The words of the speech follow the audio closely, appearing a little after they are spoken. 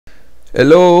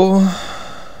Hello,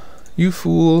 you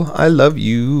fool. I love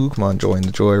you. Come on, join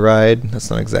the joyride. That's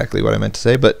not exactly what I meant to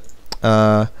say, but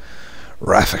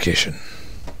reification.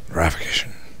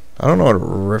 Reification. I don't know what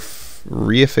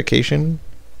reification.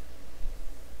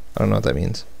 I don't know what that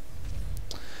means.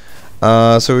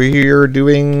 So we're here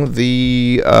doing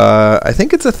the I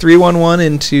think it's a 3-1-1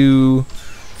 into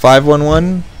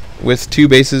 5-1-1 with 2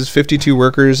 bases, 52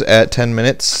 workers at 10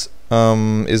 minutes.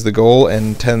 Is the goal,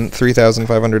 and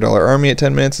 $3,500 army at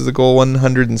 10 minutes is the goal.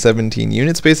 117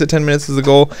 unit space at 10 minutes is the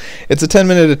goal. It's a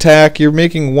 10-minute attack. You're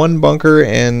making 1 bunker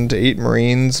and 8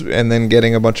 marines, and then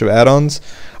getting a bunch of add-ons.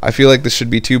 I feel like this should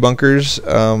be 2 bunkers,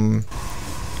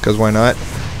 because why not?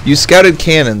 You scouted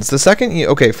cannons. The second you,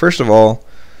 okay, first of all,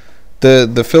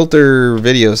 the filter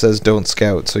video says don't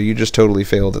scout, so you just totally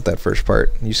failed at that first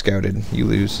part. You scouted, you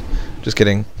lose. Just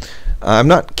kidding. I'm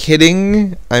not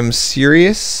kidding. I'm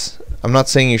serious. I'm not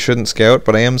saying you shouldn't scout,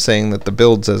 but I am saying that the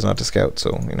build says not to scout.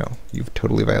 So you know you've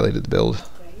totally violated the build.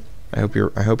 I hope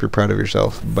you're proud of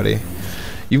yourself, buddy.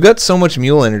 You've got so much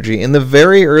mule energy in the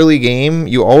very early game.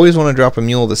 You always want to drop a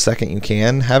mule the second you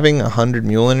can. Having 100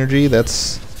 mule energy,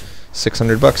 that's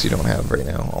 $600 you don't have right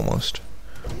now, almost.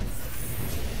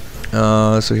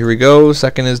 So here we go.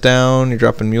 Second is down. You're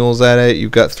dropping mules at it.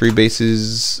 You've got 3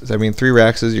 bases. I mean 3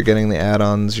 Raxes. You're getting the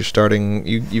add-ons. You're starting.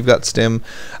 You've got stim.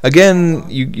 Again,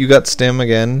 you got stim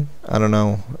again. I don't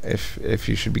know if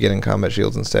you should be getting combat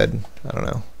shields instead. I don't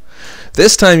know.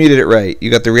 This time you did it right.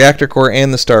 You got the reactor core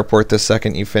and the starport the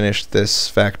second you finished this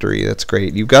factory. That's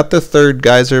great. You got the 3rd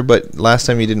geyser, but last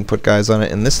time you didn't put guys on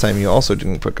it, and this time you also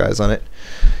didn't put guys on it.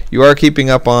 You are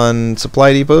keeping up on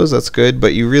supply depots. That's good,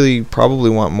 but you really probably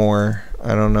want more.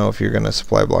 I don't know if you're going to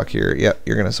supply block here. Yep,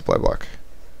 you're going to supply block.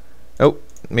 Oh,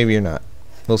 maybe you're not.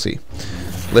 We'll see.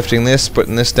 Lifting this,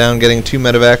 putting this down, getting 2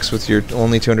 medevacs with your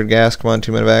only 200 gas. Come on,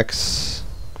 2 medevacs.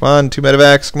 Come on, 2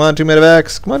 medevacs. Come on, 2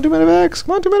 medevacs. Come on, 2 medevacs.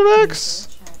 Come on, 2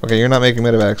 medevacs. Okay, you're not making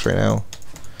medevacs right now.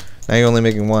 Now you're only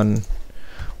making 1.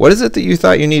 What is it that you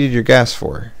thought you needed your gas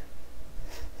for?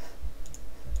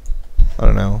 I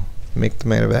don't know. Make the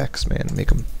medevacs, man. Make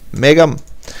them. Make them.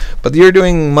 But you're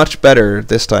doing much better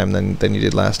this time than you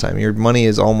did last time. Your money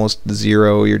is almost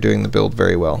 0. You're doing the build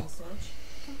very well.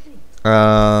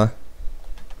 But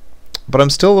I'm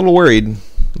still a little worried.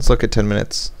 Let's look at 10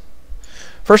 minutes.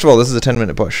 First of all, this is a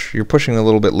 10-minute push. You're pushing a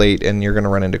little bit late, and you're going to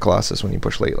run into Colossus when you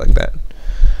push late like that.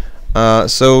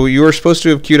 So you were supposed to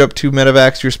have queued up 2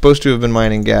 medevacs. You're supposed to have been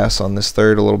mining gas on this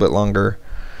 3rd a little bit longer.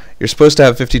 You're supposed to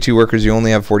have 52 workers. You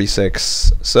only have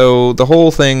 46. So the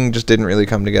whole thing just didn't really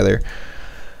come together.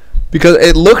 Because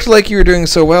it looked like you were doing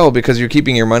so well because you're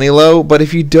keeping your money low, but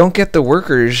if you don't get the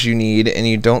workers you need and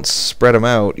you don't spread them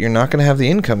out, you're not going to have the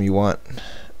income you want.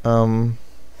 And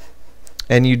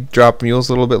you drop mules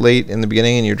a little bit late in the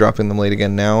beginning, and you're dropping them late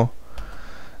again now.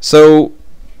 So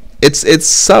it's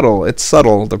subtle. It's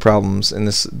subtle, the problems in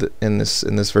this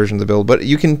version of the build, but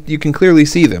you can clearly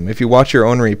see them if you watch your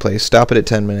own replay. Stop it at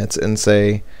 10 minutes and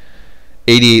say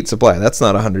 88 supply. That's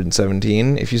not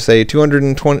 117. If you say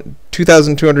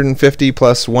 2,250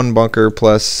 plus 1 bunker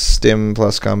plus stim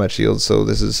plus combat shields, so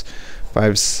this is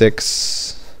 5,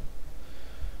 6.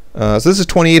 So this is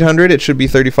 2,800. It should be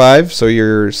 35. So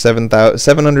you're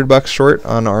 $700 short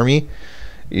on army.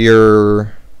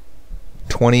 You're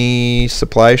 20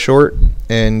 supply short,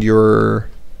 and you're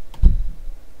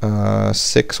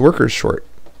 6 workers short.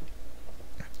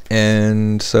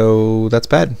 And so that's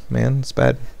bad, man. It's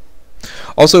bad.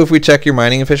 Also, if we check your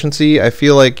mining efficiency, I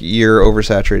feel like you're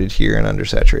oversaturated here and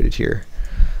undersaturated here.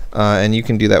 And you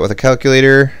can do that with a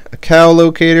calculator. A cow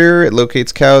locator. It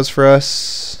locates cows for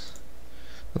us.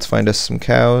 Let's find us some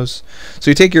cows. So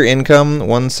you take your income,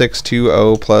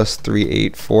 1620 plus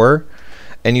 384,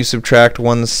 and you subtract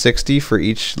 160 for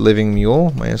each living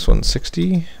mule, minus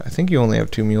 160. I think you only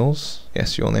have 2 mules.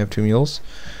 Yes, you only have 2 mules.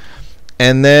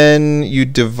 And then you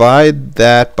divide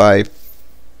that by,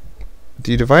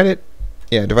 do you divide it?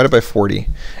 Yeah, divide it by 40.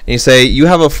 And you say you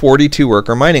have a 42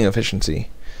 worker mining efficiency.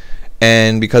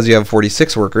 And because you have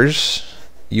 46 workers,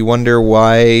 you wonder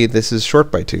why this is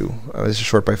short by 2. This is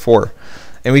short by 4.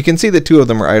 And we can see that 2 of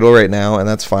them are idle right now, and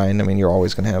that's fine. I mean, you're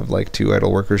always going to have like 2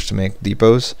 idle workers to make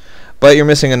depots. But you're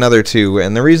missing another 2,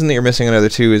 and the reason that you're missing another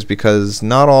 2 is because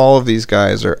not all of these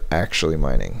guys are actually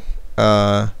mining.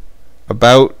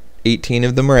 About 18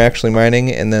 of them are actually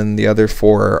mining, and then the other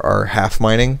 4 are half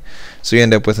mining. So you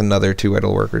end up with another 2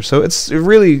 idle workers. So it's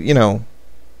really, you know,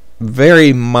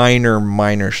 very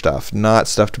minor stuff, not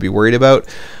stuff to be worried about.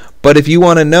 But if you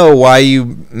want to know why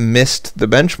you missed the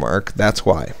benchmark, that's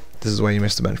why. This is why you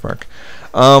missed the benchmark.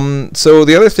 So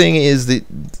the other thing is that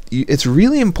it's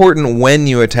really important when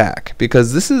you attack,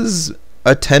 because this is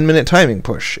a 10-minute timing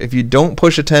push. If you don't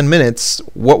push a 10 minutes,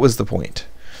 what was the point?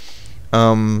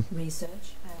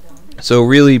 So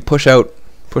really push out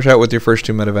with your first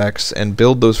 2 medevacs and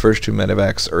build those first 2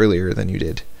 medevacs earlier than you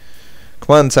did.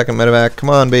 Come on, second medevac. Come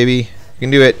on, baby. You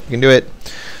can do it. You can do it.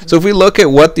 So if we look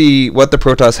at what the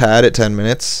Protoss had at 10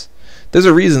 minutes, there's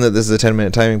a reason that this is a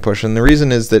 10-minute timing push, and the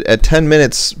reason is that at 10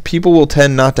 minutes, people will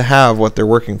tend not to have what they're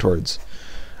working towards.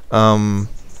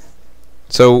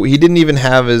 So he didn't even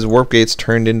have his warp gates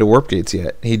turned into warp gates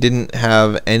yet. He didn't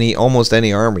have almost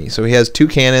any army. So he has 2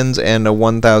 cannons and a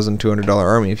 $1,200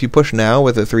 army. If you push now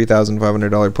with a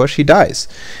 $3,500 push, he dies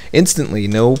instantly.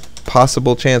 No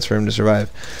possible chance for him to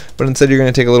survive. But instead, you're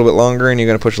going to take a little bit longer, and you're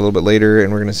going to push a little bit later,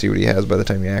 and we're going to see what he has by the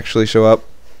time you actually show up.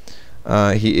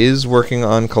 He is working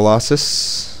on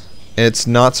Colossus. It's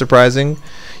not surprising.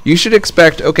 You should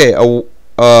expect, okay,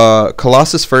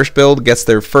 Colossus first build gets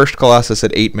their first Colossus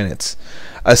at 8 minutes.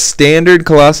 A standard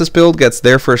Colossus build gets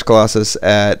their first Colossus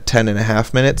at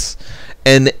 10.5 minutes.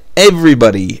 And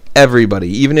everybody,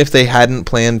 even if they hadn't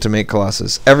planned to make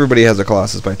Colossus, everybody has a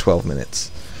Colossus by 12 minutes.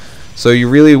 So you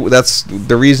really, that's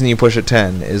the reason you push at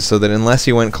 10, is so that unless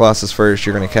you went Colossus first,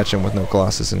 you're going to catch him with no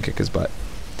Colossus and kick his butt.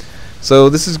 So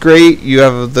this is great. You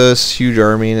have this huge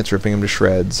army, and it's ripping him to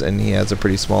shreds, and he has a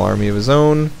pretty small army of his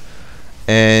own.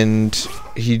 And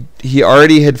he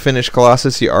already had finished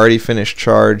Colossus, he already finished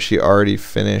Charge, he already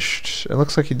finished... It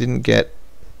looks like he didn't get...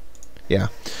 Yeah.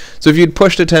 So if you'd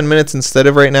pushed to 10 minutes instead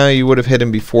of right now, you would have hit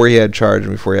him before he had Charge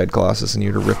and before he had Colossus, and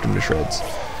you'd have ripped him to shreds.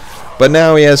 But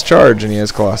now he has Charge and he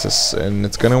has Colossus, and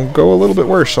it's going to go a little bit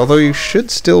worse, although you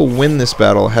should still win this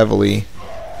battle heavily.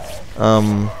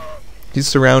 He's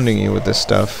surrounding you with this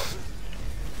stuff.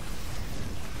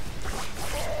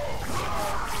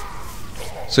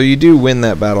 So you do win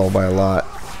that battle by a lot,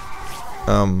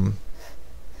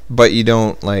 but you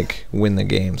don't like win the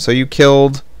game. So you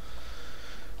killed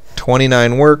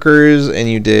 29 workers and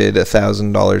you did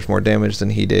 $1,000 more damage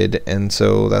than he did, and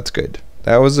so that's good.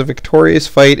 That was a victorious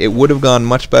fight. It would have gone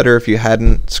much better if you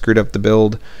hadn't screwed up the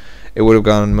build. It would have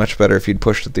gone much better if you'd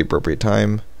pushed at the appropriate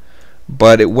time,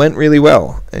 but it went really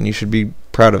well, and you should be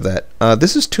proud of that.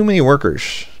 This is too many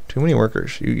workers. Too many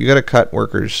workers. You got to cut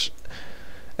workers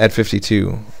at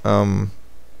 52.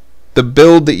 The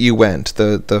build that you went,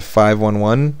 the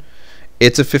 511,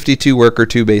 it's a 52 worker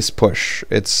 2 base push.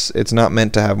 It's not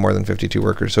meant to have more than 52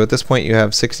 workers. So at this point you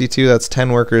have 62. That's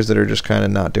 10 workers that are just kind of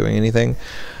not doing anything.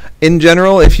 In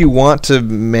general, if you want to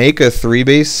make a 3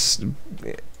 base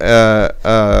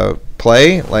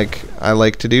play, like I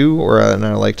like to do, and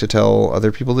I like to tell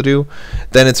other people to do,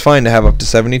 then it's fine to have up to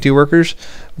 72 workers.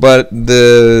 But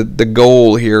the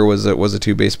goal here was a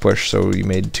 2 base push, so you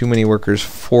made too many workers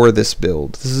for this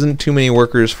build. This isn't too many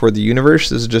workers for the universe,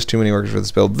 this is just too many workers for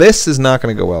this build. This is not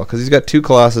going to go well, because he's got 2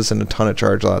 Colossus and a ton of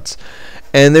charge lots.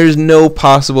 And there's no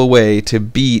possible way to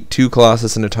beat 2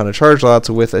 Colossus and a ton of charge lots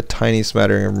with a tiny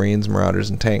smattering of Marines, Marauders,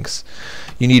 and tanks.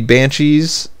 You need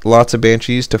Banshees, lots of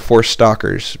Banshees, to force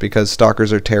Stalkers, because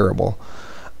Stalkers are terrible.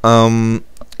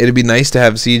 It'd be nice to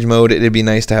have Siege mode, it'd be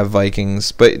nice to have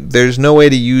Vikings, but there's no way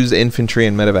to use infantry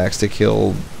and medevacs to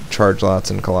kill charge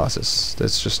lots and Colossus.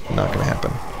 That's just not going to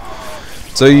happen.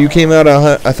 So you came out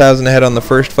 1,000 ahead on the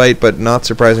first fight, but not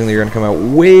surprisingly you're going to come out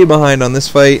way behind on this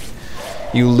fight.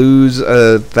 You lose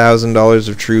 $1,000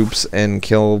 of troops and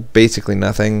kill basically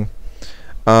nothing.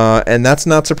 And that's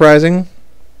not surprising.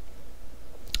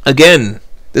 Again,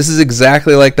 this is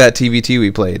exactly like that TVT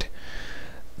we played.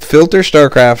 Filter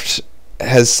StarCraft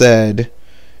has said,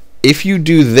 if you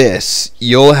do this,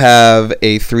 you'll have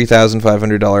a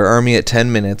 $3,500 army at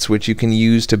 10 minutes, which you can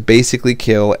use to basically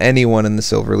kill anyone in the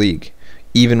Silver League,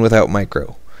 even without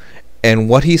micro. And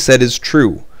what he said is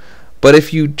true. But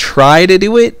if you try to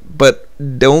do it, but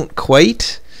don't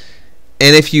quite,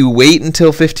 and if you wait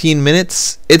until 15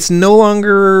 minutes, it's no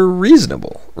longer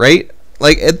reasonable, right?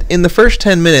 Like, in the first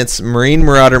 10 minutes, Marine,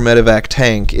 Marauder, Medevac,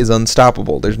 Tank is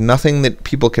unstoppable. There's nothing that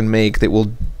people can make that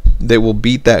will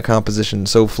beat that composition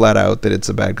so flat out that it's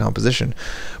a bad composition.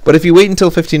 But if you wait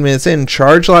until 15 minutes in,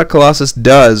 Charge Lot Colossus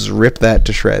does rip that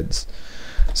to shreds.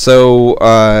 So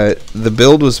the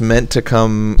build was meant to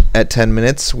come at 10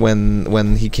 minutes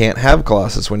when he can't have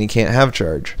Colossus, when he can't have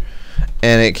Charge.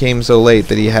 And it came so late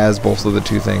that he has both of the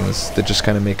 2 things that just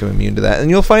kind of make him immune to that.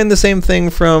 And you'll find the same thing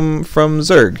from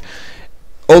Zerg.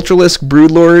 Ultralisk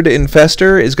Broodlord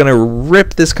Infester is going to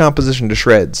rip this composition to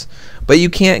shreds. But you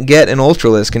can't get an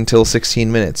Ultralisk until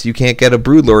 16 minutes. You can't get a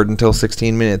Broodlord until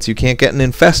 16 minutes. You can't get an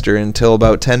Infester until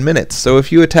about 10 minutes. So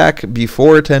if you attack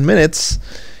before 10 minutes,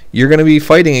 you're going to be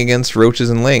fighting against Roaches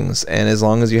and Lings. And as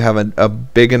long as you have a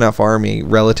big enough army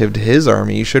relative to his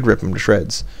army, you should rip him to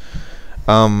shreds.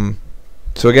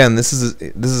 So So again,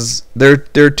 there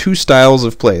are two styles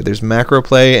of play. There's macro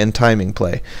play and timing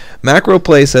play. Macro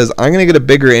play says, I'm going to get a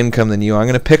bigger income than you. I'm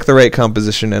going to pick the right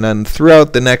composition, and then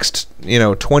throughout the next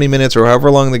 20 minutes or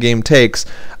however long the game takes,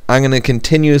 I'm going to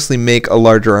continuously make a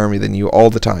larger army than you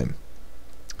all the time.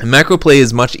 And macro play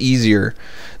is much easier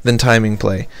than timing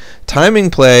play. Timing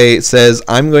play says,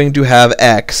 I'm going to have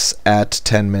X at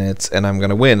 10 minutes, and I'm going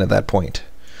to win at that point.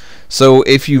 So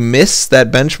if you miss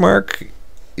that benchmark,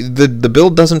 the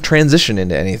build doesn't transition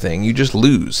into anything. You just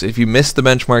lose. If you miss the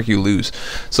benchmark, you lose.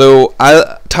 So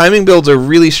timing builds are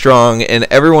really strong, and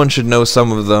everyone should know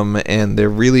some of them, and they're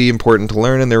really important to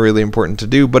learn, and they're really important to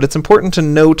do. But it's important to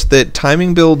note that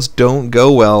timing builds don't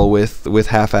go well with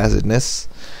haphazardness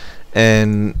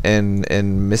and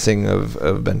missing of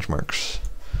benchmarks.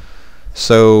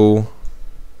 So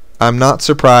I'm not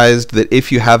surprised that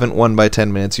if you haven't won by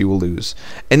 10 minutes, you will lose.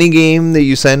 Any game that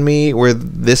you send me where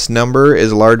this number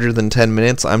is larger than 10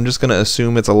 minutes, I'm just going to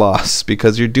assume it's a loss,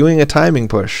 because you're doing a timing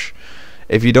push.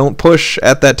 If you don't push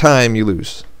at that time, you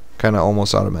lose, kind of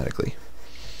almost automatically.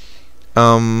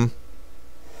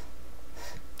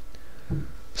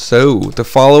 So the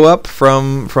follow-up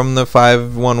from the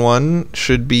 5-1-1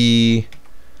 should be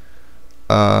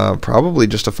probably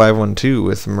just a 5-1-2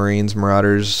 with Marines,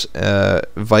 Marauders,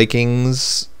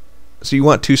 Vikings. So you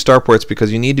want 2 starports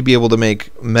because you need to be able to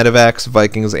make Medivacs,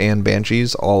 Vikings, and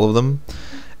Banshees, all of them.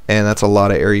 And that's a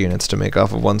lot of air units to make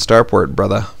off of 1 starport,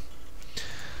 brother.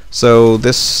 So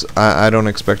this, I don't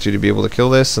expect you to be able to kill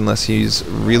this unless he's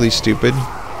really stupid.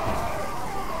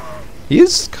 He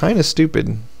is kind of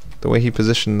stupid, the way he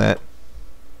positioned that.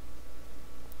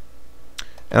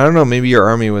 And I don't know, maybe your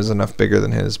army was enough bigger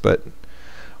than his, but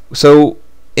so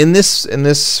in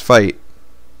this fight,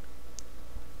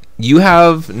 you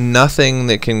have nothing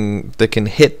that can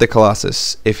hit the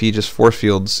Colossus if he just force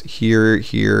fields here,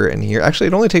 here, and here. Actually,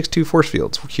 it only takes 2 force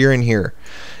fields, here and here.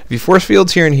 If he force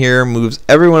fields here and here, moves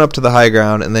everyone up to the high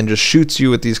ground, and then just shoots you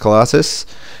with these Colossus.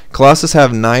 Colossus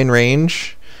have 9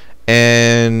 range,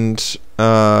 and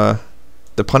the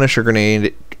Punisher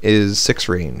grenade is 6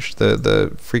 range.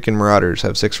 The freaking Marauders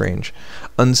have 6 range.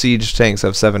 Unsieged tanks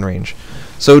have 7 range.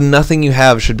 So nothing you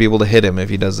have should be able to hit him if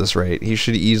he does this right. He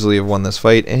should easily have won this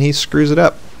fight, and he screws it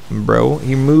up, bro.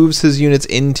 He moves his units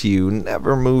into you.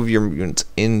 Never move your units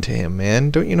into him,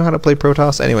 man. Don't you know how to play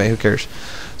Protoss? Anyway, who cares?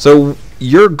 So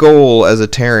your goal as a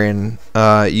Terran,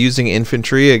 using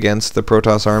infantry against the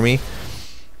Protoss army,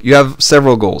 you have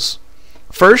several goals.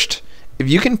 First, if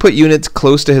you can put units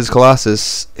close to his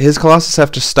Colossus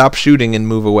have to stop shooting and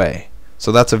move away.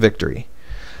 So that's a victory.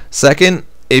 Second,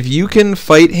 if you can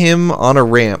fight him on a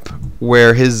ramp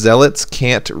where his zealots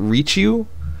can't reach you,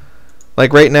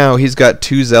 like right now he's got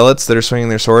 2 zealots that are swinging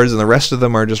their swords and the rest of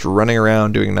them are just running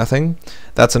around doing nothing,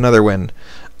 that's another win.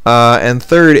 And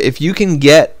third, if you can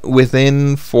get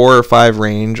within 4 or 5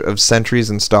 range of sentries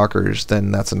and stalkers, then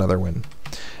that's another win.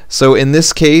 So in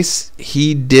this case,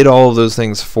 he did all of those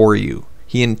things for you.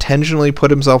 He intentionally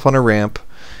put himself on a ramp.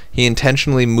 He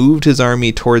intentionally moved his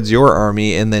army towards your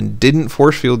army and then didn't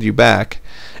force field you back.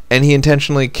 And he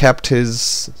intentionally kept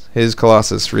his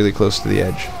Colossus really close to the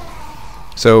edge.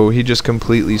 So he just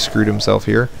completely screwed himself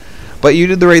here. But you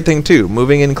did the right thing too.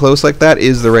 Moving in close like that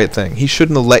is the right thing. He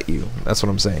shouldn't have let you. That's what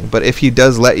I'm saying. But if he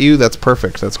does let you, that's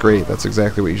perfect. That's great. That's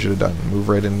exactly what you should have done. Move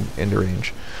right into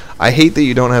range. I hate that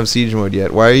you don't have siege mode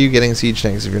yet. Why are you getting siege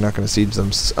tanks if you're not going to siege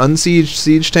them? Unsieged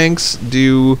siege tanks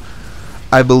do,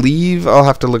 I believe, I'll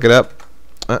have to look it up.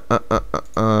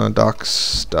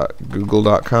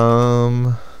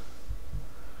 Docs.google.com.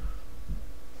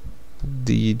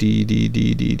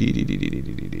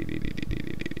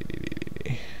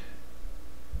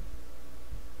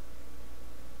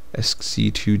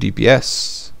 SC2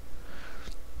 DPS.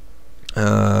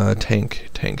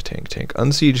 Tank.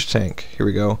 Unsieged tank. Here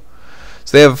we go.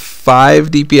 So they have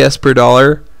 5 DPS per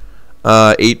dollar,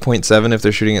 8.7 if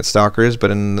they're shooting at stalkers,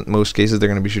 but in most cases they're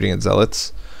going to be shooting at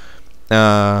zealots,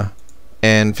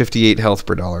 and 58 health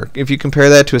per dollar. If you compare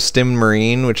that to a stim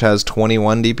marine, which has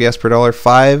 21 DPS per dollar,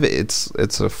 5, it's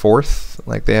a fourth.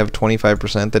 Like they have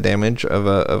 25% the damage of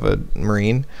a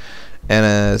marine,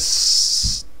 and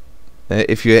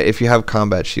if you have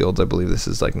combat shields, I believe this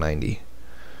is like 90.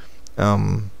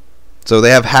 So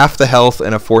they have half the health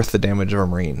and a fourth the damage of a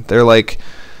marine. They're like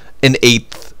an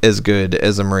eighth as good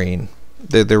as a marine.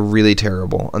 They're really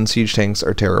terrible. Unsieged tanks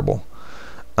are terrible.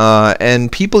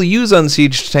 And people use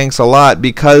unsieged tanks a lot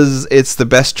because it's the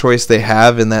best choice they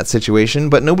have in that situation,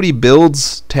 but nobody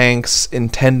builds tanks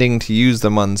intending to use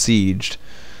them unsieged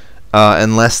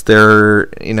unless they're,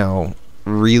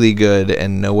 really good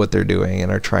and know what they're doing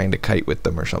and are trying to kite with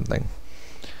them or something.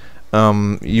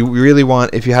 You really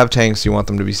want, if you have tanks, you want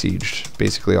them to be sieged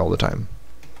basically all the time.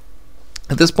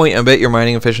 At this point, I bet your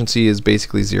mining efficiency is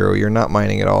basically 0. You're not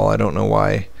mining at all. I don't know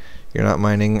why you're not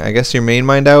mining. I guess your main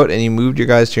mined out and you moved your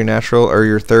guys to your natural or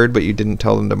your third, but you didn't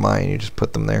tell them to mine. You just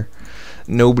put them there.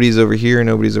 Nobody's over here.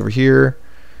 Nobody's over here.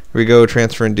 Here we go.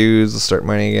 Transferring dudes. Let's start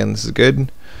mining again. This is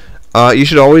good. You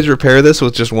should always repair this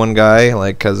with just one guy,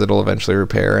 like, because it'll eventually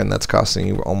repair, and that's costing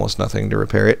you almost nothing to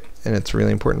repair it, and it's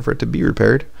really important for it to be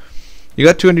repaired. You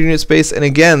got 200 unit space, and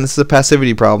again, this is a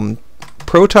passivity problem.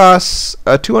 Protoss,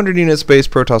 200 unit space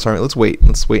Protoss army. Let's wait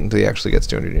until he actually gets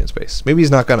 200 unit space. Maybe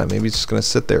he's not gonna. Maybe he's just gonna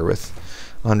sit there with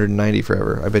 190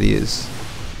 forever. I bet he is.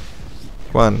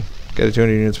 Come on, get a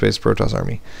 200 unit space Protoss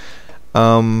army.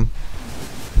 Boom,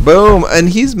 and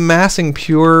he's massing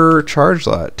pure charge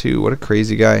lot too. What a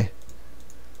crazy guy.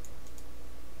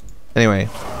 Anyway.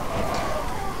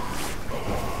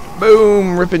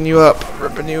 Boom, ripping you up,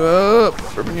 ripping you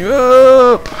up, ripping you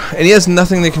up. And he has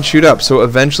nothing that can shoot up, so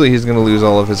eventually he's going to lose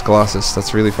all of his Colossus.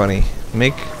 That's really funny.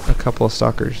 Make a couple of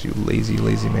stalkers, you lazy,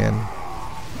 lazy man.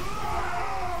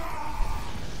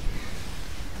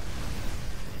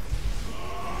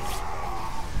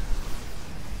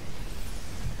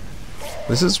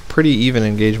 This is pretty even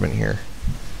engagement here.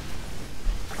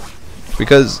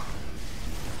 Because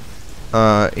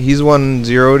he's 1-0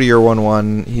 to your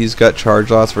 1-1. He's got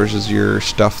charge lots versus your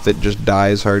stuff that just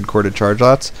dies hardcore to charge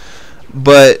lots.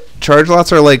 But charge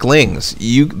lots are like lings.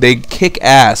 They kick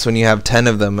ass when you have 10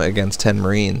 of them against 10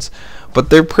 Marines. But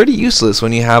they're pretty useless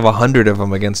when you have 100 of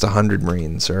them against 100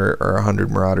 Marines or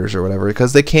 100 Marauders or whatever,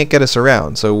 because they can't get us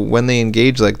around. So when they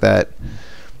engage like that,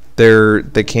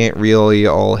 they can't really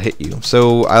all hit you.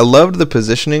 So I loved the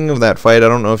positioning of that fight. I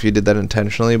don't know if you did that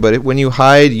intentionally, but when you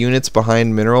hide units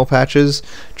behind mineral patches,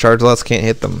 charge lots can't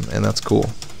hit them, and that's cool.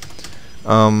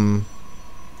 All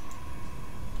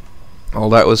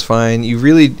that was fine. You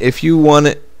really, if you want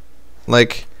it,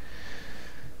 like,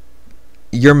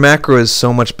 your macro is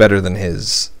so much better than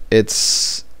his.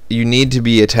 You need to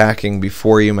be attacking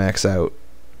before you max out.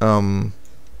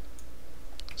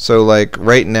 So, like,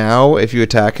 right now, if you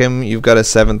attack him, you've got a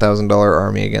 $7,000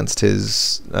 army against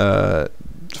his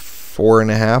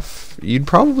 4.5. You'd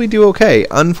probably do okay.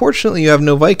 Unfortunately, you have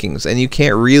no Vikings, and you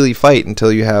can't really fight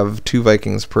until you have 2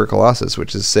 Vikings per Colossus,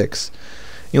 which is 6.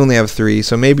 You only have 3,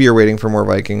 so maybe you're waiting for more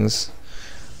Vikings.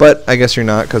 But I guess you're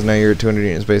not, because now you're at 200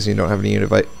 unit space and you don't have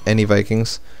any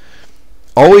Vikings.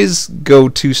 Always go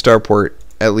to starport.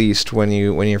 At least when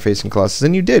you're facing Colossus,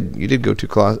 and you did go to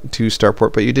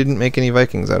starport, but you didn't make any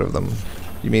Vikings out of them.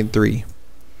 You made 3.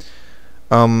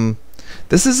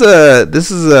 This is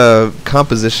a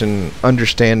composition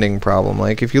understanding problem.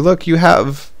 Like, if you look, you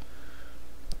have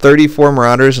 34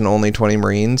 Marauders and only 20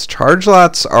 Marines. Charge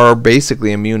lots are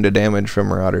basically immune to damage from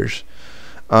Marauders.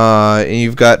 And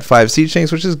you've got 5 siege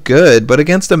tanks, which is good, but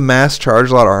against a mass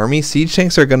charge lot army, siege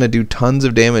tanks are going to do tons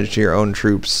of damage to your own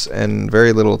troops and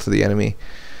very little to the enemy.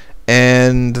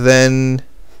 And then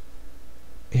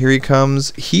here he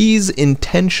comes. He's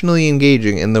intentionally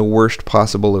engaging in the worst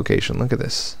possible location. Look at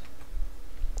this.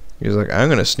 He's like, I'm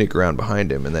going to sneak around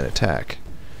behind him and then attack.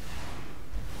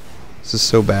 This is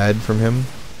so bad from him.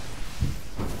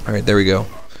 Alright, there we go.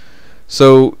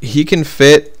 So he can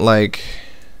fit like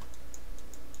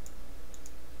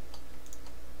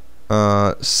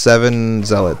 7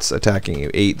 zealots attacking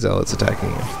you, 8 zealots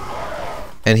attacking you,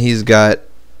 and he's got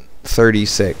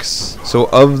 36. So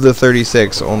of the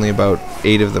 36, only about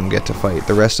 8 of them get to fight.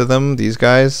 The rest of them, these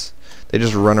guys, they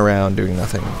just run around doing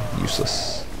nothing.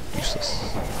 Useless.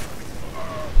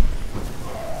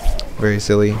 Very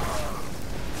silly.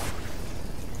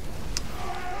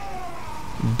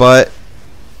 But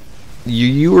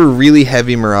you were really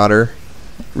heavy Marauder,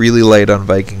 really light on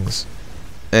Vikings,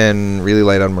 and really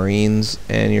light on Marines,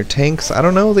 and your tanks, I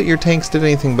don't know that your tanks did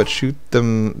anything but shoot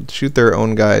their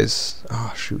own guys.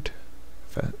 Oh, shoot.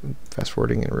 Fast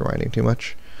forwarding and rewinding too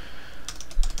much.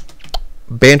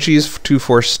 Banshees to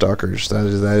force stalkers. That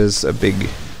is a big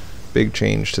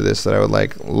change to this that I would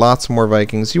like. Lots more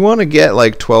Vikings. You want to get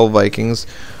like 12 Vikings.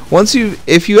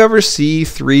 If you ever see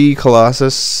 3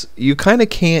 Colossus, you kind of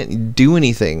can't do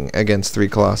anything against 3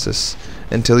 Colossus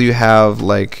until you have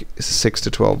like 6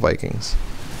 to 12 Vikings.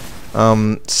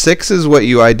 6 is what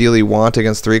you ideally want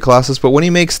against 3 Colossus, but when he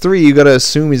makes 3, you gotta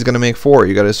assume he's gonna make 4.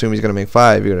 You gotta assume he's gonna make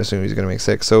 5. You gotta assume he's gonna make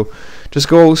 6. So just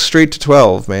go straight to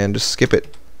 12, man. Just skip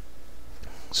it.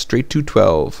 Straight to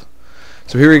 12.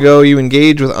 So here we go. You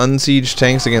engage with unsieged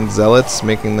tanks against zealots,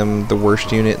 making them the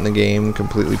worst unit in the game,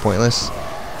 completely pointless.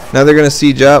 Now they're gonna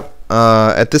siege up.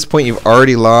 At this point, you've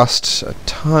already lost a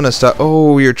ton of stuff.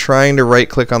 Oh, you're trying to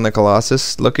right-click on the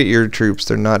Colossus. Look at your troops.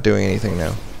 They're not doing anything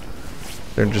now.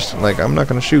 They're just like, I'm not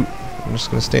gonna shoot. I'm just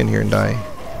gonna stand here and die.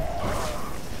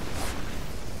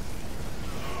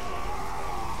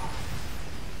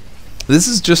 This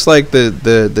is just like the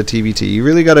TVT. You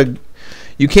really gotta.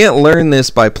 You can't learn this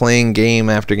by playing game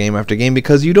after game after game,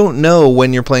 because you don't know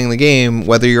when you're playing the game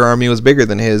whether your army was bigger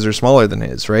than his or smaller than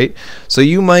his, right? So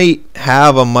you might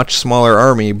have a much smaller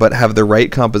army but have the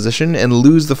right composition and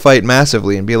lose the fight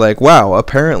massively and be like, wow,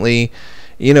 apparently,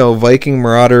 you know, Viking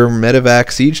Marauder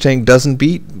Medevac Siege Tank doesn't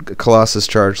beat Colossus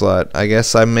Charge Lot. I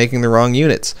guess I'm making the wrong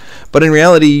units. But in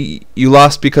reality, you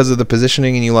lost because of the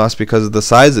positioning and you lost because of the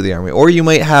size of the army. Or you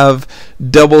might have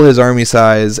double his army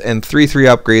size and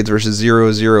 3/3 upgrades versus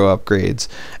 0/0 upgrades.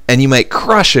 And you might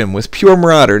crush him with pure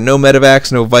Marauder. No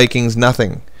Medevacs, no Vikings,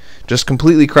 nothing. Just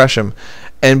completely crush him.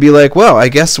 And be like, well, I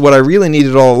guess what I really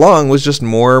needed all along was just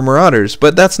more Marauders.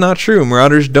 But that's not true.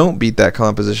 Marauders don't beat that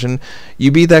composition. You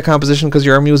beat that composition because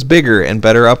your army was bigger and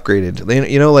better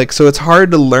upgraded. You know, like, so it's hard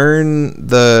to learn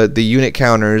the unit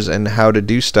counters and how to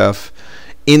do stuff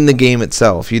in the game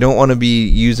itself. You don't want to be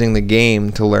using the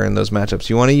game to learn those matchups.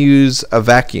 You want to use a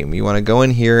vacuum. You want to go in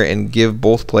here and give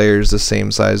both players the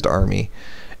same sized army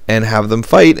and have them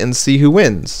fight and see who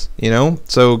wins, you know?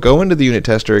 So go into the unit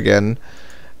tester again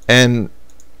and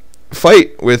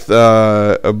fight with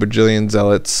a bajillion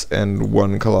zealots and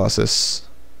one Colossus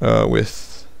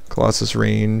with Colossus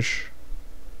range,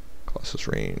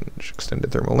 extended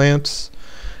thermal lamps,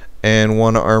 and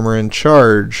one armor and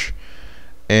charge.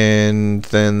 And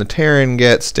then the Terran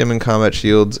gets stim and combat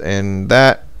shields and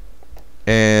that,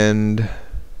 and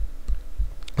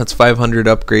that's 500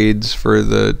 upgrades for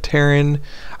the Terran.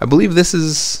 I believe this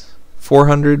is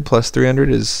 400 plus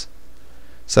 300 is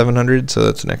 700, so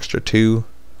that's an extra 2.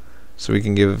 So we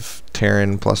can give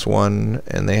Terran +1,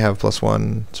 and they have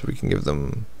 +1, so we can give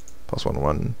them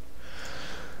 +1/1.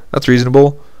 That's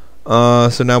reasonable.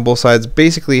 So now both sides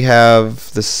basically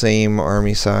have the same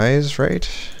army size, right?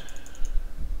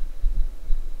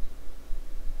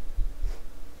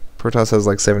 Protoss has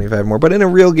like 75 more, but in a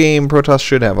real game, Protoss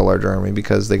should have a larger army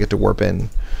because they get to warp in.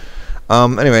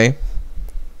 Anyway.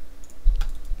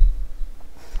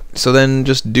 So then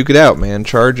just duke it out, man.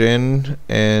 Charge in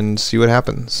and see what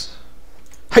happens.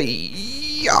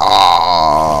 Hey-ya!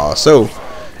 So,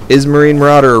 is Marine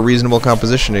Marauder a reasonable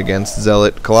composition against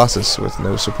Zealot Colossus with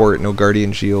no support, no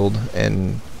Guardian Shield,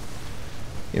 and,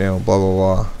 you know, blah blah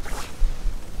blah?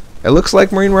 It looks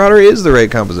like Marine Marauder is the right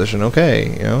composition.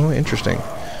 Okay, you know, interesting.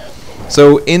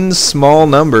 So, in small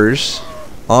numbers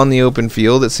on the open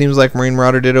field, it seems like Marine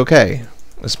Marauder did okay,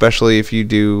 especially if you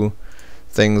do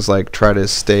things like try to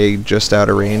stay just out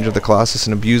of range of the Colossus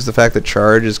and abuse the fact that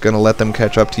charge is going to let them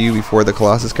catch up to you before the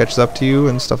Colossus catches up to you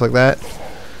and stuff like that.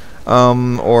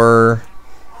 Or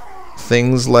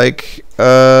things like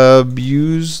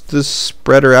abuse the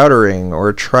spreader outer ring,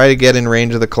 or try to get in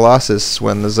range of the Colossus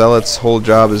when the Zealot's whole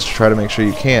job is to try to make sure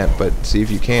you can't, but see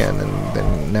if you can. And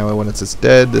then now when it's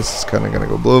dead, this is kind of going to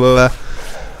go blah blah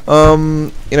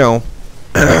blah. You know,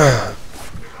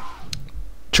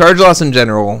 charge loss in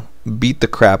general beat the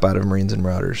crap out of Marines and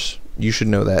Marauders. You should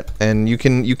know that, and you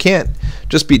can't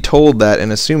just be told that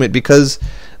and assume it, because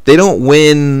they don't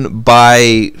win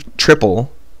by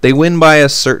triple. They win by a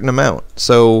certain amount.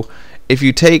 So if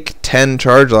you take 10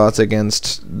 charge lots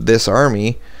against this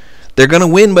army, they're going to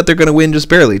win, but they're going to win just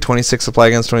barely. 26 supply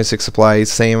against 26 supply,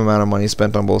 same amount of money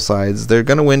spent on both sides. They're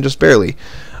going to win just barely.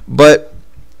 But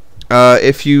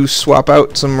if you swap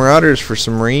out some Marauders for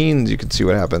some Marines, you can see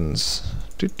what happens.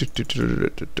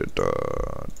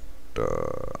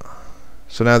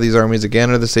 So now these armies again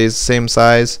are the same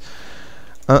size.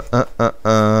 I'm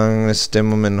gonna stim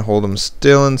them and hold them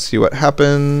still and see what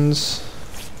happens.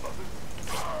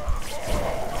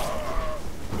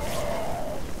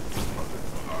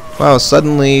 Wow,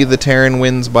 suddenly the Terran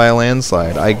wins by a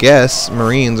landslide. I guess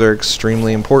Marines are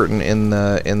extremely important in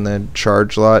the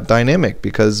charge lot dynamic,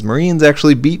 because Marines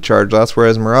actually beat charge lots,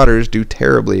 whereas Marauders do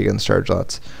terribly against charge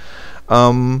lots.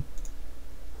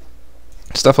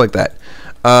 Stuff like that.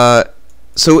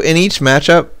 So in each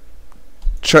matchup,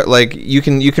 like you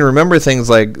can remember things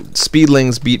like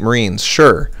Speedlings beat Marines,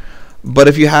 sure, but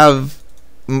if you have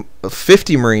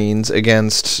 50 Marines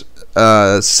against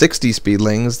 60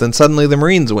 Speedlings, then suddenly the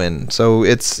Marines win. So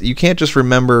you can't just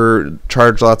remember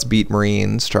charge lots beat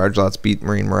Marines, charge lots beat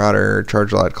Marine Marauder,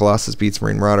 charge lot Colossus beats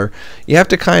Marine Marauder. You have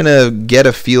to kind of get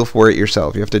a feel for it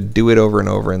yourself. You have to do it over and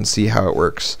over and see how it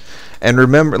works. And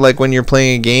remember, like when you're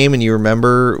playing a game and you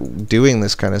remember doing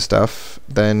this kind of stuff,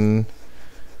 then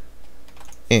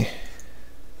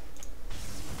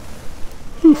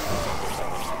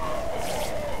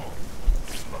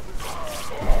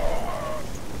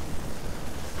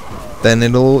then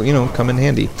it'll, you know, come in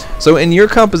handy. So in your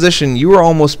composition, you were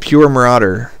almost pure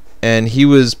Marauder, and he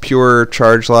was pure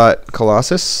Charge Lot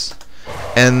Colossus.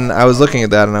 And I was looking at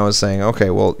that, and I was saying, okay,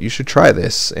 well, you should try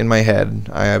this in my head.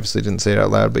 I obviously didn't say it out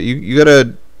loud, but you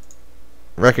gotta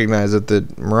recognize that the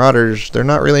Marauders, they're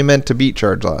not really meant to beat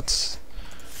Charge Lots.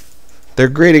 They're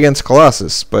great against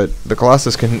Colossus, but the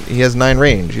Colossus he has 9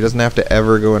 range. He doesn't have to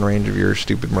ever go in range of your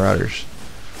stupid Marauders.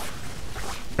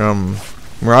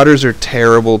 Marauders are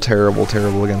terrible, terrible,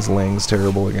 terrible against Lings,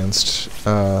 terrible against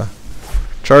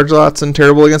Charge Lots, and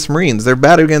terrible against Marines. They're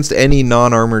bad against any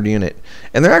non-armored unit.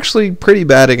 And they're actually pretty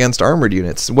bad against armored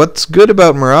units. What's good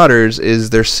about Marauders is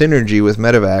their synergy with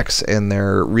Medivacs and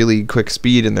their really quick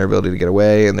speed and their ability to get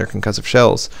away and their concussive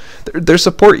shells. They're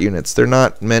support units. They're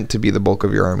not meant to be the bulk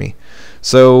of your army.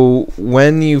 So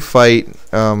when you fight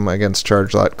against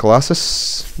Charge Lot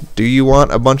Colossus, do you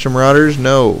want a bunch of Marauders?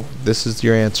 No. This is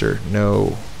your answer.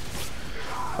 No.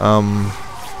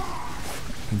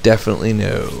 Definitely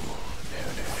no.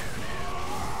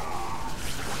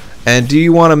 And do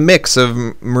you want a mix of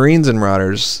Marines and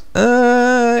Marauders?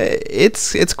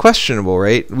 It's questionable,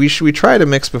 right? We tried a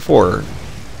mix before,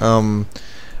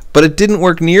 but it didn't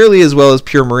work nearly as well as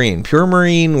Pure Marine. Pure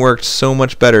Marine worked so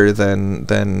much better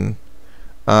than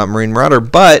Marine Marauder,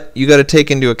 but you got to take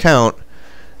into account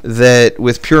that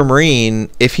with Pure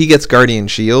Marine, if he gets Guardian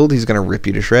Shield, he's going to rip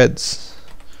you to shreds.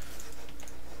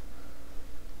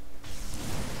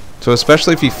 So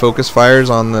especially if he focus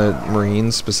fires on the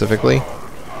Marines specifically.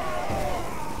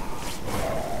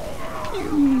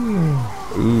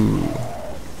 Ooh,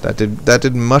 that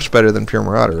did much better than Pure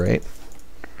Marauder, right?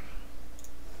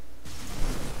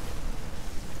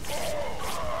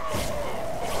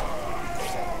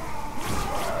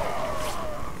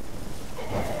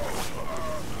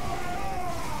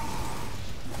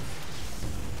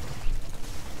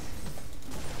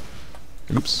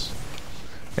 Oops.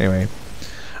 Anyway,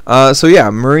 so yeah,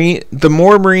 Marine. The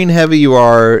more Marine heavy you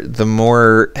are, the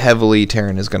more heavily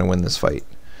Terran is going to win this fight.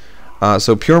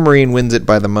 So Pure Marine wins it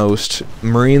by the most.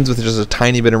 Marines with just a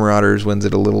tiny bit of Marauders wins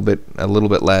it a little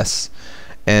bit less.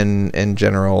 And in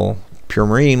general, Pure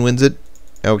Marine wins it.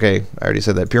 Okay, I already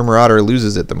said that. Pure Marauder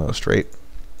loses it the most, right?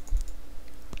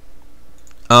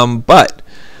 But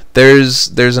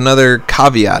there's another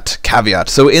caveat.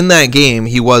 So in that game,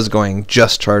 he was going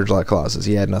just Charge Lot Colossus.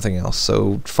 He had nothing else.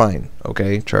 So fine,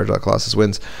 okay, Charge Lot Colossus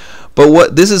wins.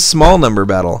 But this is small number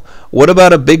battle. What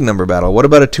about a big number battle? What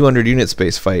about a 200 unit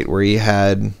space fight where he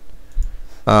had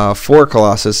 4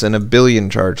 Colossus and 1 billion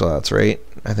Charge Lots, right?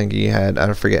 I think he had, I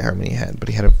don't forget how many he had, but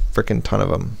he had a freaking ton of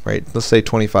them, right? Let's say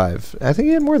 25. I think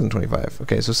he had more than 25.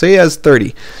 Okay, so say he has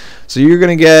 30. So you're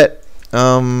going to get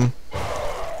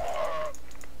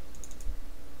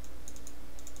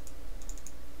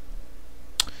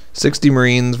 60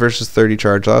 Marines versus 30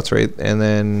 Charge Lots, right? And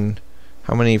then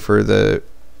how many for the,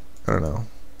 I don't know.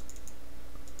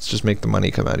 Let's just make the money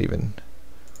come out even.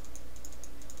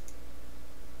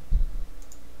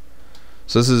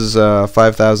 So this is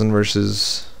 5,000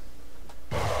 versus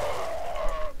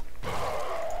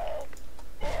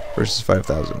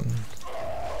 5,000.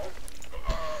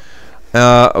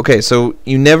 Okay, so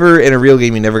you never, in a real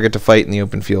game, you never get to fight in the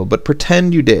open field, but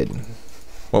pretend you did.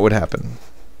 What would happen?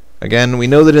 Again, we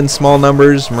know that in small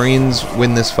numbers, Marines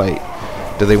win this fight.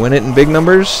 Do they win it in big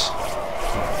numbers?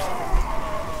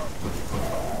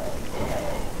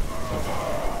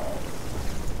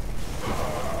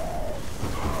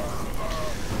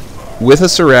 With a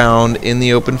surround in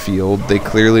the open field, they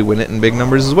clearly win it in big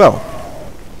numbers as well.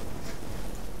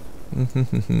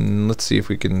 Let's see if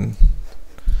we can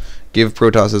give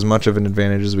Protoss as much of an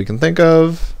advantage as we can think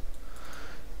of.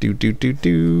 But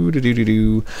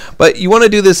you want to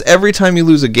do this every time you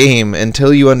lose a game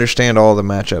until you understand all the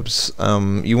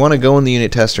matchups. You want to go in the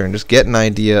unit tester and just get an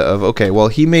idea of, okay, well,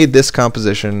 he made this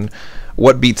composition.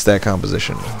 What beats that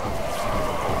composition?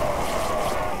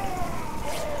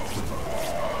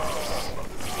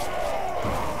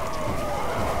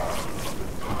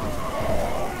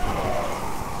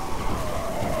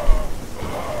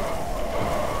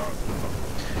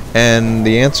 And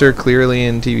the answer clearly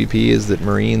in TVP is that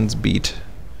Marines beat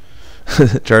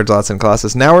Charge Lots and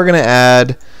Colossus. Now we're going to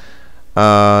add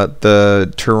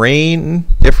the terrain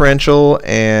differential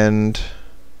and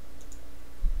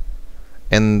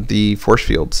the force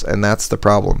fields, and that's the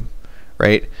problem,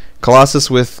 right?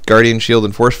 Colossus with Guardian Shield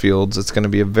and force fields, it's going to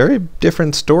be a very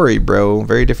different story, bro.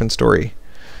 Very different story.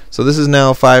 So this is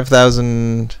now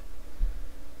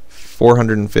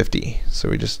 5,450. So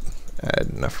we just add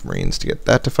enough Marines to get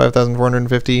that to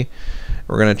 5,450.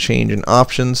 We're going to change an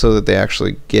option so that they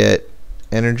actually get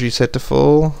energy set to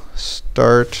full.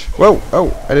 Start. Whoa!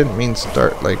 Oh, I didn't mean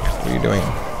start. Like, what are you doing?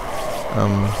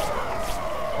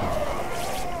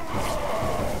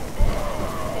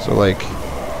 So like,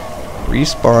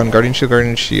 respawn, guardian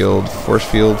shield, force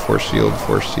field, force field,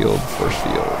 force field, force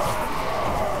field.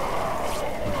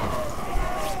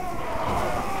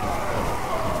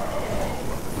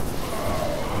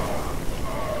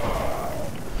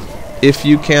 If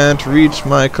you can't reach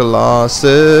my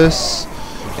Colossus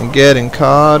and getting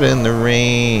caught in the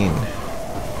rain.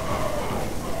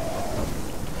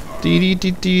 Dee dee dee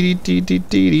dee dee dee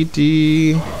dee dee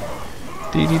dee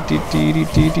dee dee dee dee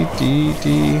dee dee dee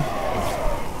dee.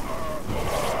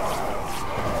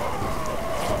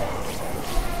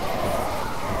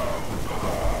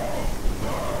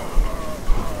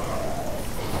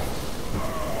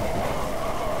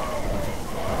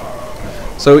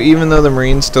 So even though the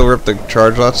Marines still rip the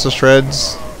charge lots to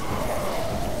shreds,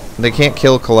 they can't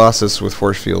kill Colossus with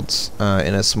force fields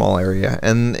in a small area.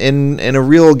 And in a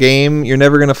real game, you're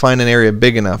never going to find an area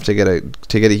big enough to get a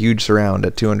huge surround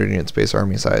at 200 unit space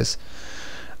army size.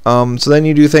 So then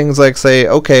you do things like say,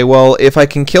 okay, well, if I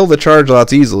can kill the charge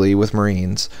lots easily with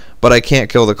Marines, but I can't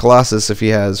kill the Colossus if he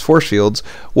has force fields,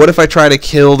 what if I try to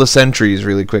kill the sentries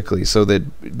really quickly so that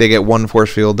they get one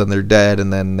force field and they're dead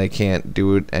and then they can't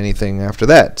do anything after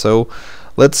that? So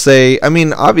let's say, I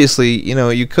mean, obviously, you know,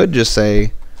 you could just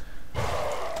say,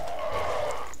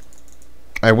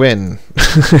 I win.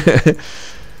 So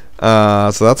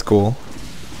that's cool.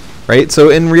 Right? So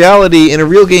in reality, in a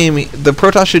real game, the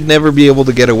Protoss should never be able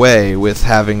to get away with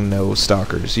having no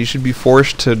stalkers. You should be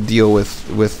forced to deal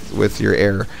with your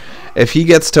air. If he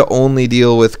gets to only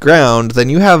deal with ground, then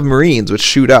you have Marines which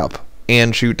shoot up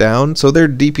and shoot down, so their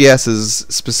DPS is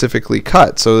specifically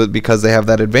cut, so that because they have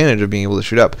that advantage of being able to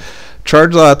shoot up.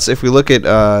 Charge lots, if we look at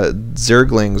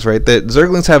Zerglings, right, the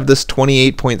Zerglings have this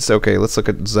 28 points. Okay, let's look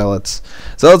at Zealots.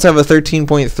 Zealots have a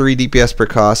 13.3 DPS per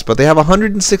cost, but they have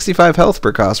 165 health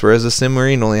per cost, whereas the Sim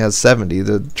Marine only has 70.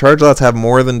 The Charge lots have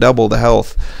more than double the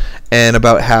health and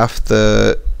about half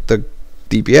the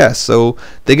DPS, so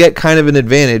they get kind of an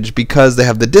advantage because they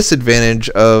have the disadvantage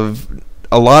of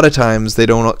a lot of times they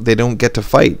don't get to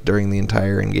fight during the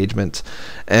entire engagement,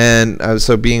 and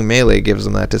so being melee gives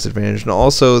them that disadvantage. And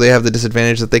also they have the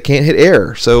disadvantage that they can't hit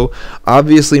air. So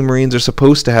obviously Marines are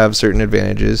supposed to have certain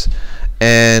advantages,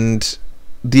 and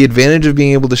the advantage of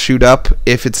being able to shoot up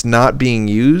if it's not being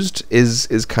used is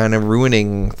kind of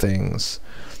ruining things.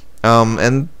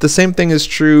 And the same thing is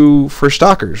true for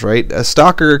stalkers, right? A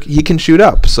stalker, he can shoot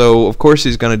up, so of course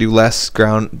he's going to do less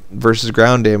ground versus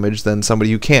ground damage than somebody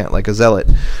who can't, like a zealot.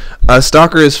 A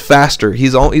stalker is faster.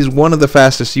 He's one of the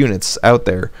fastest units out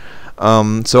there.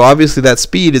 So obviously that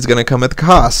speed is going to come at the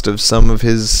cost of some of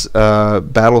his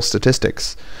battle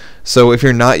statistics. So if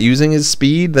you're not using his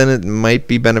speed, then it might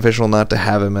be beneficial not to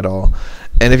have him at all.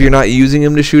 And if you're not using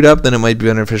him to shoot up, then it might be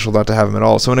beneficial not to have him at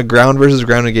all. So in a ground versus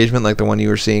ground engagement like the one you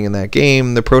were seeing in that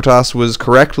game, the Protoss was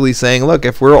correctly saying, look,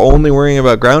 if we're only worrying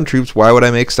about ground troops, why would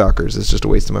I make stalkers? It's just a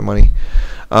waste of my money.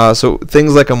 So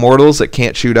things like Immortals that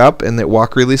can't shoot up and that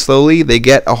walk really slowly, they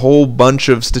get a whole bunch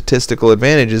of statistical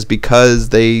advantages because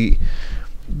they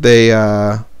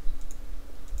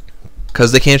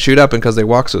can't shoot up and because they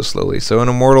walk so slowly. So an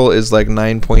Immortal is like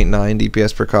 9.9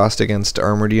 DPS per cost against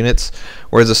armored units,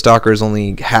 whereas a Stalker is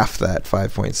only half that,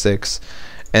 5.6.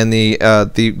 And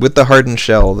with the hardened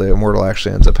shell, the Immortal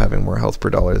actually ends up having more health per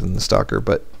dollar than the Stalker,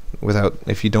 but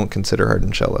if you don't consider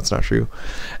hardened shell, that's not true.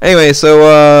 Anyway,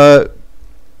 so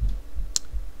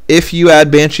if you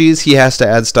add Banshees, he has to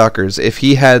add Stalkers. If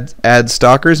he adds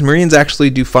Stalkers, Marines actually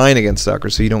do fine against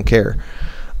Stalkers, so you don't care.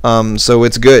 So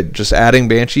it's good. Just adding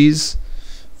Banshees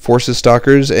forces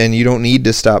Stalkers, and you don't need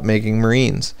to stop making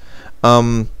Marines.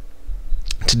 To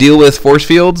deal with force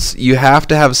fields, you have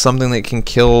to have something that can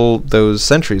kill those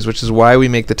sentries, which is why we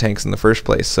make the tanks in the first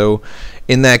place. So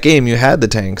in that game, you had the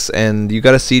tanks, and you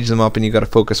got to siege them up, and you got to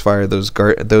focus fire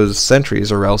those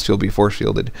sentries, or else you'll be force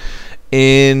fielded.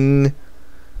 When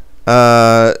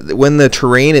the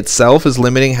terrain itself is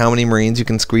limiting how many Marines you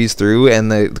can squeeze through,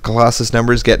 and the Colossus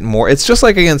numbers get more, it's just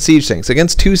like against siege tanks.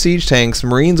 Against 2 siege tanks,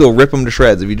 Marines will rip them to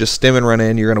shreds. If you just stim and run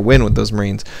in, you're going to win with those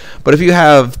Marines. But if you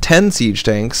have 10 siege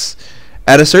tanks,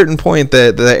 at a certain point,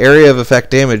 the area of effect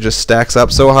damage just stacks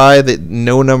up so high that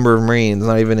no number of Marines,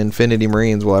 not even Infinity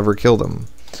Marines, will ever kill them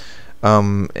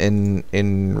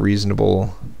in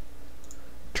reasonable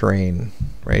terrain,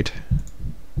 right?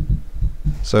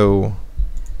 So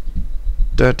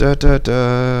this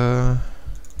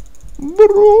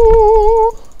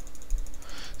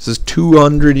is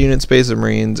 200 unit space of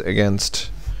Marines against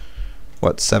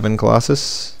what, 7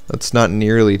 Colossus? That's not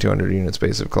nearly 200 unit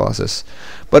space of Colossus,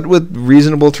 but with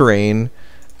reasonable terrain,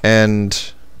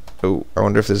 And oh, I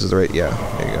wonder if this is the right. Yeah,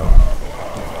 there you go.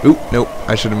 Oop, nope.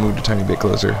 I should have moved a tiny bit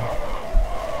closer.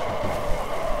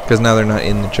 Because now they're not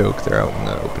in the choke, they're out in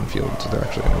the open field, so they're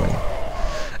actually going to win.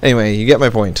 Anyway, you get my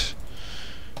point.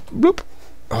 Boop.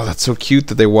 Oh, that's so cute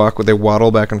that they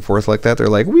waddle back and forth like that. They're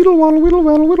like, weedle waddle, weedle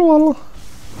waddle, weedle waddle.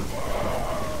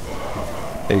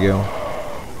 There you go.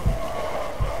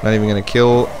 Not even going to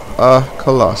kill a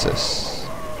Colossus.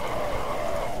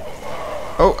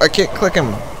 Oh, I can't click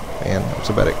him. Man, I'm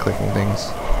so bad at clicking things.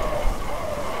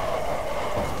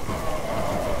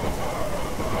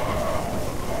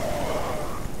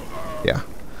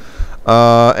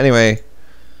 Yeah. Anyway.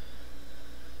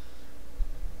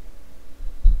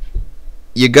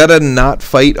 You gotta not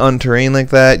fight on terrain like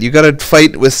that. You gotta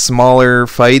fight with smaller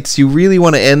fights. You really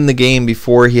want to end the game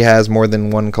before he has more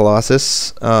than one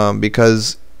Colossus,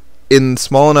 because in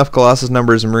small enough Colossus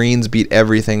numbers, Marines beat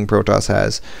everything Protoss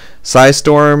has.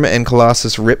 Psystorm and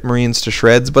Colossus rip Marines to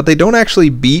shreds, but they don't actually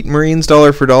beat Marines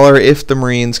dollar for dollar if the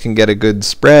Marines can get a good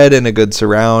spread and a good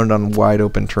surround on wide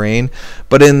open terrain.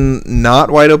 But in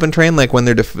not wide open terrain, like when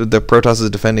the Protoss is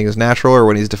defending his natural or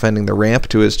when he's defending the ramp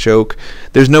to his choke,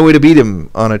 there's no way to beat him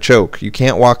on a choke. You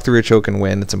can't walk through a choke and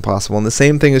win. It's impossible. And the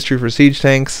same thing is true for siege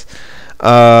tanks.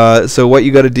 So what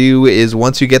you got to do is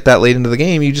once you get that late into the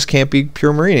game, you just can't be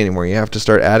pure Marine anymore. You have to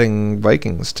start adding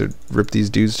Vikings to rip these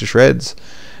dudes to shreds.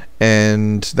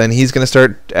 And then he's going to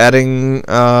start adding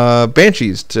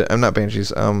Banshees to, not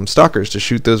Banshees, Stalkers to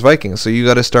shoot those Vikings. So you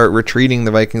got to start retreating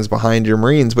the Vikings behind your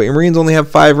Marines. But your Marines only have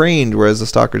 5 range, whereas the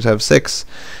Stalkers have 6.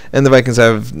 And the Vikings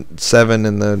have 7,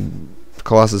 and the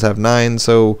Colossus have 9.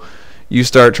 So you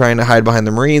start trying to hide behind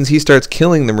the Marines. He starts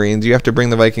killing the Marines. You have to bring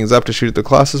the Vikings up to shoot at the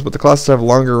Colossus, but the Colossus have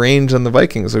longer range than the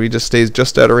Vikings, so he just stays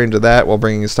just out of range of that while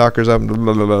bringing his Stalkers up. Blah,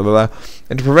 blah, blah, blah, blah.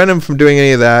 And to prevent him from doing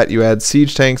any of that, you add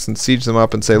siege tanks and siege them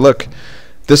up and say, look,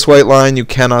 this white line, you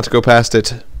cannot go past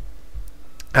it.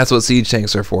 That's what siege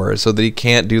tanks are for, so that he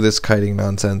can't do this kiting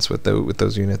nonsense with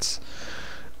those units.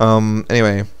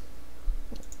 Anyway,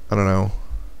 I don't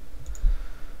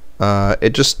know. It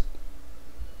just...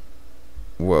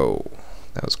 Whoa.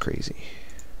 That was crazy.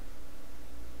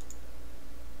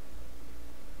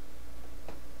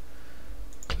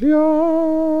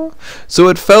 Clear. So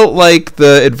it felt like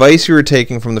the advice you were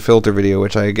taking from the filter video,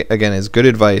 which again is good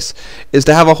advice, is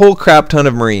to have a whole crap ton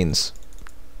of Marines.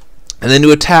 And then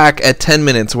to attack at 10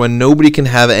 minutes when nobody can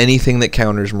have anything that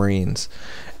counters Marines.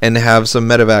 And to have some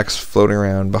medevacs floating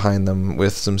around behind them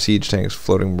with some siege tanks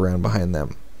floating around behind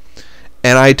them.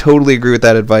 And I totally agree with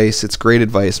that advice. It's great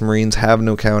advice. Marines have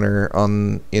no counter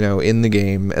on, in the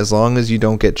game, as long as you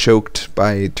don't get choked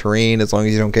by terrain, as long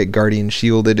as you don't get guardian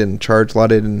shielded and charge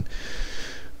lotted and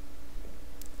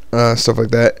stuff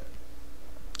like that.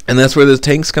 And that's where those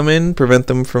tanks come in, prevent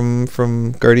them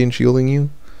from guardian shielding you.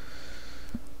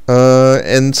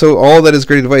 And so all that is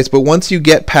great advice. But once you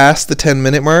get past the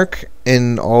 10-minute mark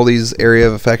and all these area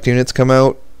of effect units come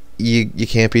out, you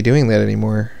can't be doing that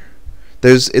anymore.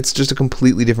 It's just a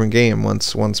completely different game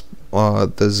once the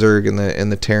Zerg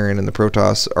and the Terran and the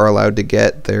Protoss are allowed to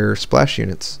get their splash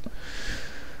units.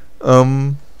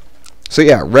 So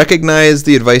yeah, recognize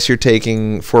the advice you're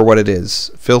taking for what it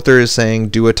is. Filter is saying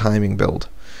do a timing build.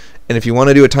 And if you want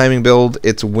to do a timing build,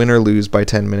 it's win or lose by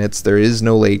 10 minutes. There is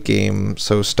no late game,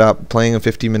 so stop playing a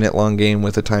 50-minute long game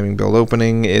with a timing build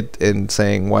opening and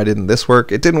saying, why didn't this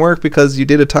work? It didn't work because you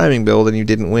did a timing build and you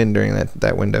didn't win during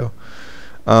that window.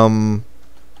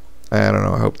 I don't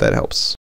know. I hope that helps.